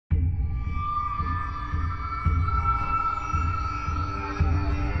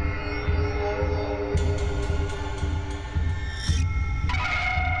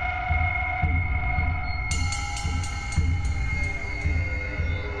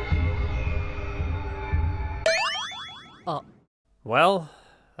Well,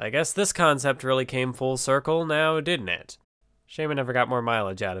 I guess this concept really came full circle now, didn't it? Shame I never got more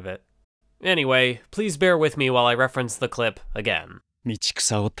mileage out of it. Anyway, please bear with me while I reference the clip again. 道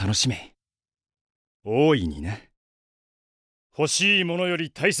草を楽しめ。大いにね。欲しいものよ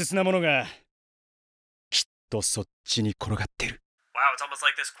り大切なものがきっとそっちに転がってる。 Wow, it's almost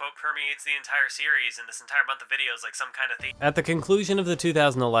like this quote permeates the entire series, and this entire month of videos like some kind of theme. At the conclusion of the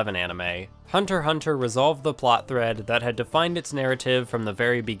 2011 anime, Hunter x Hunter resolved the plot thread that had defined its narrative from the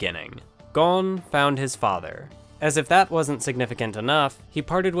very beginning. Gon found his father. As if that wasn't significant enough, he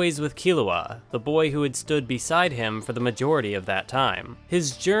parted ways with Killua, the boy who had stood beside him for the majority of that time.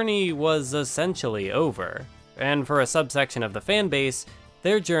 His journey was essentially over, and for a subsection of the fanbase,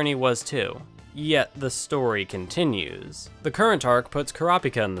 their journey was too. Yet the story continues. The current arc puts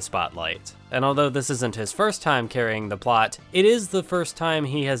Kurapika in the spotlight, and although this isn't his first time carrying the plot, it is the first time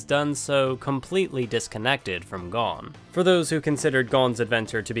he has done so completely disconnected from Gon. For those who considered Gon's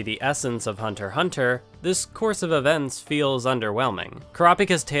adventure to be the essence of Hunter x Hunter, this course of events feels underwhelming.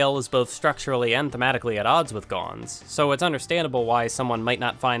 Kurapika's tale is both structurally and thematically at odds with Gon's, so it's understandable why someone might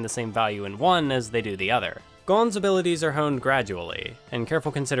not find the same value in one as they do the other. Gon's abilities are honed gradually, and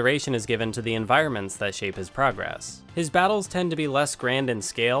careful consideration is given to the environments that shape his progress. His battles tend to be less grand in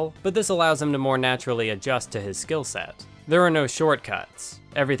scale, but this allows him to more naturally adjust to his skill set. There are no shortcuts.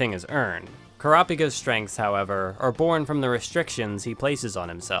 Everything is earned. Kurapika's strengths, however, are born from the restrictions he places on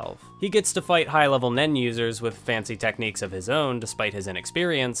himself. He gets to fight high-level Nen users with fancy techniques of his own despite his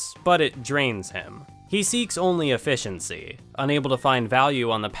inexperience, but it drains him. He seeks only efficiency, unable to find value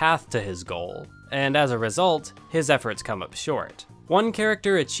on the path to his goal, and as a result, his efforts come up short. One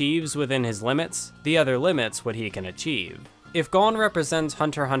character achieves within his limits, the other limits what he can achieve. If Gon represents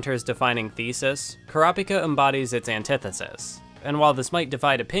Hunter x Hunter's defining thesis, Kurapika embodies its antithesis. And while this might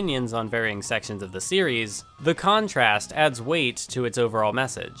divide opinions on varying sections of the series, the contrast adds weight to its overall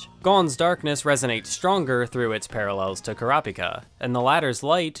message. Gon's darkness resonates stronger through its parallels to Kurapika, and the latter's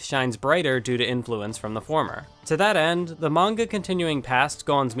light shines brighter due to influence from the former. To that end, the manga continuing past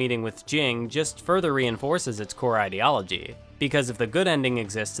Gon's meeting with Jing just further reinforces its core ideology, because if the good ending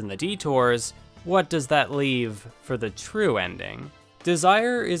exists in the detours, what does that leave for the true ending?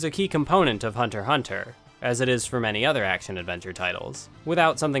 Desire is a key component of Hunter x Hunter, as it is for many other action-adventure titles.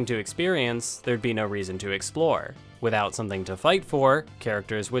 Without something to experience, there'd be no reason to explore. Without something to fight for,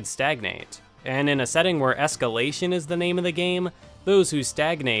 characters would stagnate. And in a setting where escalation is the name of the game, those who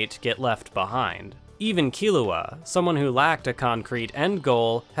stagnate get left behind. Even Killua, someone who lacked a concrete end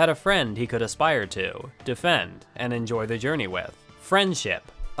goal, had a friend he could aspire to, defend, and enjoy the journey with.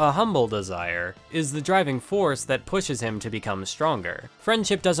 Friendship, a humble desire, is the driving force that pushes him to become stronger.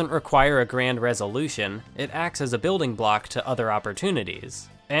 Friendship doesn't require a grand resolution, it acts as a building block to other opportunities.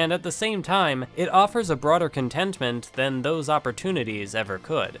 And at the same time, it offers a broader contentment than those opportunities ever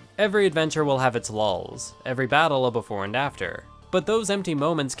could. Every adventure will have its lulls, every battle a before and after. But those empty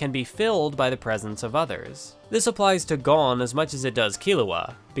moments can be filled by the presence of others. This applies to Gon as much as it does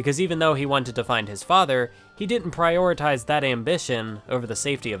Killua, because even though he wanted to find his father, he didn't prioritize that ambition over the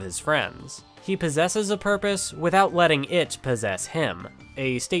safety of his friends. He possesses a purpose without letting it possess him,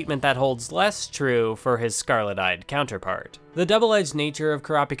 a statement that holds less true for his scarlet-eyed counterpart. The double-edged nature of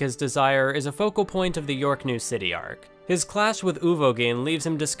Kurapika's desire is a focal point of the Yorknew City arc. His clash with Uvogin leaves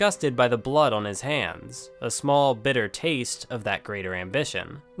him disgusted by the blood on his hands, a small, bitter taste of that greater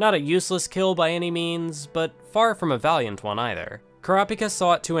ambition. Not a useless kill by any means, but far from a valiant one either. Kurapika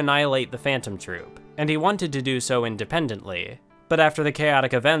sought to annihilate the Phantom Troop, and he wanted to do so independently. But after the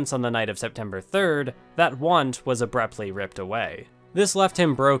chaotic events on the night of September 3rd, that want was abruptly ripped away. This left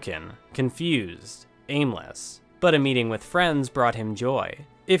him broken, confused, aimless, but a meeting with friends brought him joy.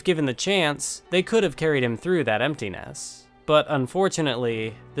 If given the chance, they could have carried him through that emptiness. But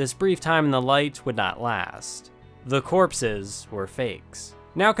unfortunately, this brief time in the light would not last. The corpses were fakes.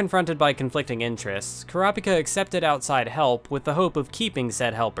 Now confronted by conflicting interests, Kurapika accepted outside help with the hope of keeping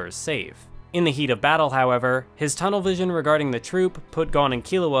said helpers safe. In the heat of battle, however, his tunnel vision regarding the troop put Gon and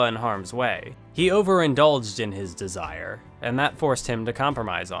Killua in harm's way. He overindulged in his desire, and that forced him to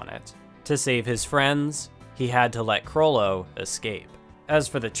compromise on it. To save his friends, he had to let Krollo escape. As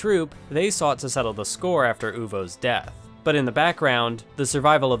for the troop, they sought to settle the score after Uvo's death. But in the background, the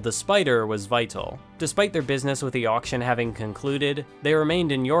survival of the spider was vital. Despite their business with the auction having concluded, they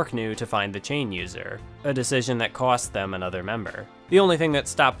remained in Yorknew to find the chain user, a decision that cost them another member. The only thing that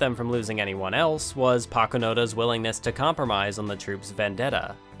stopped them from losing anyone else was Pakunoda's willingness to compromise on the troop's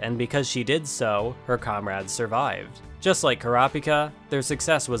vendetta, and because she did so, her comrades survived. Just like Kurapika, their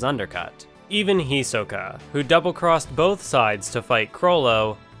success was undercut. Even Hisoka, who double-crossed both sides to fight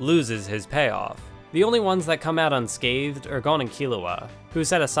Krollo, loses his payoff. The only ones that come out unscathed are Gon and Killua, who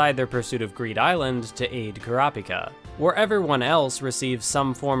set aside their pursuit of Greed Island to aid Kurapika. Where everyone else receives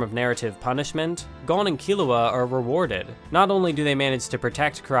some form of narrative punishment, Gon and Killua are rewarded. Not only do they manage to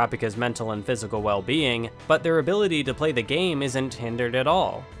protect Kurapika's mental and physical well-being, but their ability to play the game isn't hindered at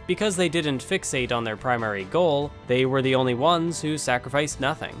all. Because they didn't fixate on their primary goal, they were the only ones who sacrificed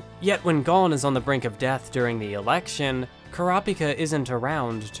nothing. Yet when Gon is on the brink of death during the election, Kurapika isn't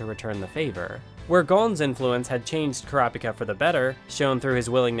around to return the favor. Where Gon's influence had changed Kurapika for the better, shown through his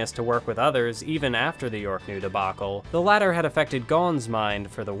willingness to work with others even after the Yorknew debacle, the latter had affected Gon's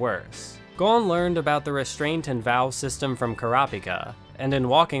mind for the worse. Gon learned about the restraint and vow system from Kurapika, and in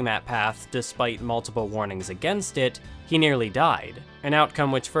walking that path despite multiple warnings against it, he nearly died, an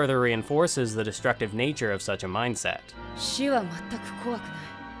outcome which further reinforces the destructive nature of such a mindset. 死は全く怖くない。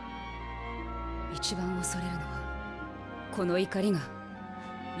一番恐れるのはこの怒りが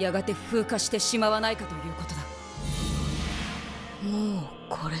やがて風化してしまわないかということだ。もう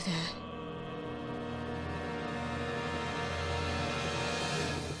これで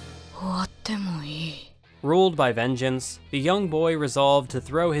終わってもいい。 Ruled by vengeance, the young boy resolved to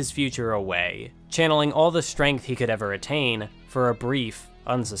throw his future away, channeling all the strength he could ever attain for a brief,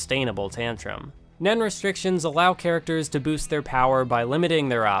 unsustainable tantrum. Nen restrictions allow characters to boost their power by limiting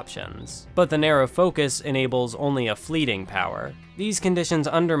their options, but the narrow focus enables only a fleeting power. These conditions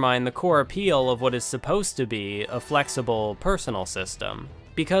undermine the core appeal of what is supposed to be a flexible, personal system.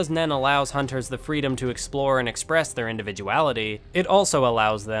 Because Nen allows hunters the freedom to explore and express their individuality, it also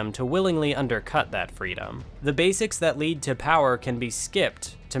allows them to willingly undercut that freedom. The basics that lead to power can be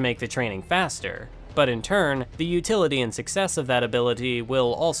skipped to make the training faster, but in turn, the utility and success of that ability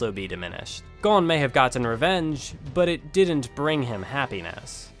will also be diminished. Gon may have gotten revenge, but it didn't bring him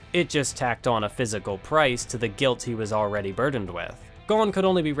happiness. It just tacked on a physical price to the guilt he was already burdened with. Gon could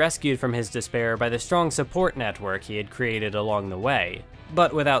only be rescued from his despair by the strong support network he had created along the way,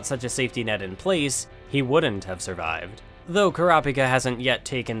 but without such a safety net in place, he wouldn't have survived. Though Kurapika hasn't yet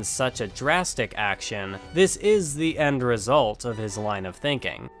taken such a drastic action, this is the end result of his line of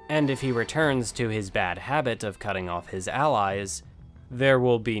thinking, and if he returns to his bad habit of cutting off his allies, there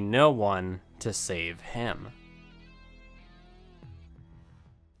will be no one to save him.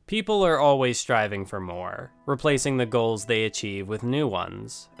 People are always striving for more, replacing the goals they achieve with new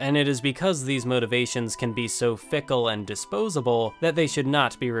ones, and it is because these motivations can be so fickle and disposable that they should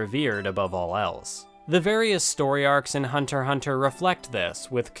not be revered above all else. The various story arcs in Hunter x Hunter reflect this,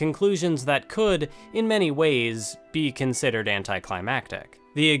 with conclusions that could, in many ways, be considered anticlimactic.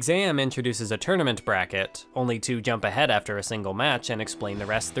 The exam introduces a tournament bracket, only to jump ahead after a single match and explain the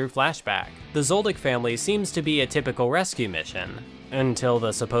rest through flashback. The Zoldyck family seems to be a typical rescue mission, until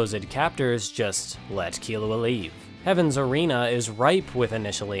the supposed captors just let Killua leave. Heaven's Arena is ripe with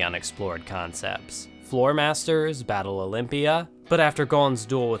initially unexplored concepts. Floor Masters, Battle Olympia, but after Gon's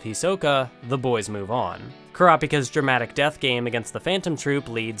duel with Hisoka, the boys move on. Kurapika's dramatic death game against the Phantom Troop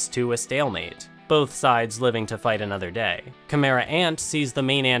leads to a stalemate, both sides living to fight another day. Chimera Ant sees the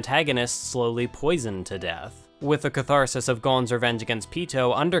main antagonist slowly poisoned to death, with the catharsis of Gon's revenge against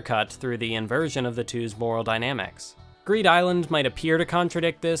Pito undercut through the inversion of the two's moral dynamics. Greed Island might appear to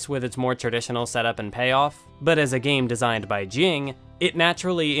contradict this with its more traditional setup and payoff, but as a game designed by Jing, it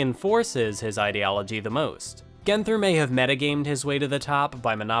naturally enforces his ideology the most. Genthru may have metagamed his way to the top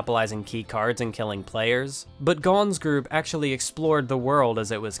by monopolizing key cards and killing players, but Gon's group actually explored the world as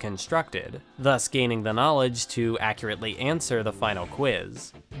it was constructed, thus gaining the knowledge to accurately answer the final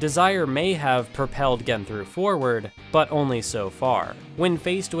quiz. Desire may have propelled Genthru forward, but only so far. When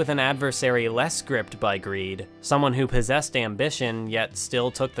faced with an adversary less gripped by greed, someone who possessed ambition yet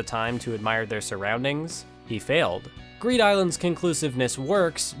still took the time to admire their surroundings, he failed. Greed Island's conclusiveness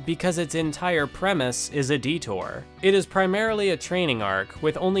works because its entire premise is a detour. It is primarily a training arc,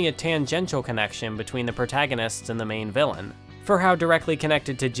 with only a tangential connection between the protagonists and the main villain. For how directly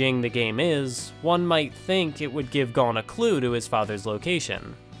connected to Jing the game is, one might think it would give Gon a clue to his father's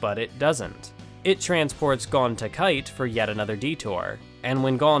location, but it doesn't. It transports Gon to Kite for yet another detour, and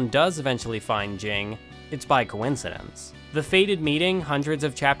when Gon does eventually find Jing, it's by coincidence. The fated meeting, hundreds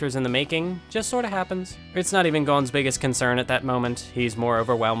of chapters in the making, just sorta happens. It's not even Gon's biggest concern at that moment, he's more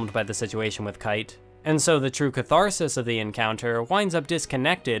overwhelmed by the situation with Kite. And so the true catharsis of the encounter winds up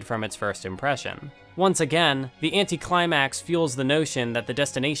disconnected from its first impression. Once again, the anticlimax fuels the notion that the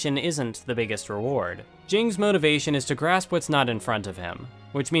destination isn't the biggest reward. Jing's motivation is to grasp what's not in front of him,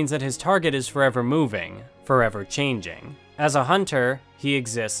 which means that his target is forever moving, forever changing. As a hunter, he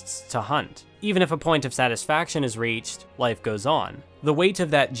exists to hunt. Even if a point of satisfaction is reached, life goes on. The weight of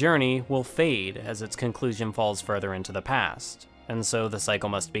that journey will fade as its conclusion falls further into the past. and so the cycle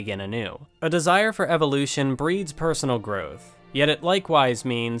must begin anew. A desire for evolution breeds personal growth, yet it likewise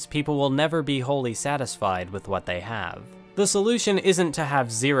means people will never be wholly satisfied with what they have. The solution isn't to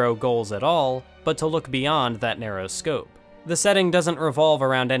have zero goals at all, but to look beyond that narrow scope. The setting doesn't revolve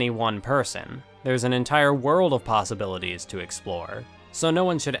around any one person. There's an entire world of possibilities to explore, so no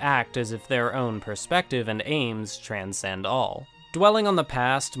one should act as if their own perspective and aims transcend all. Dwelling on the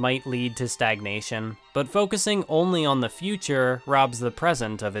past might lead to stagnation, but focusing only on the future robs the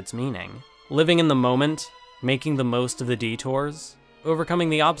present of its meaning. Living in the moment, making the most of the detours, overcoming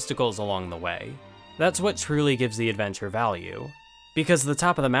the obstacles along the way. That's what truly gives the adventure value. Because the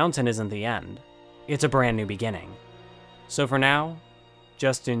top of the mountain isn't the end. It's a brand new beginning. So for now,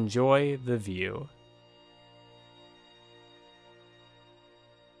 just enjoy the view.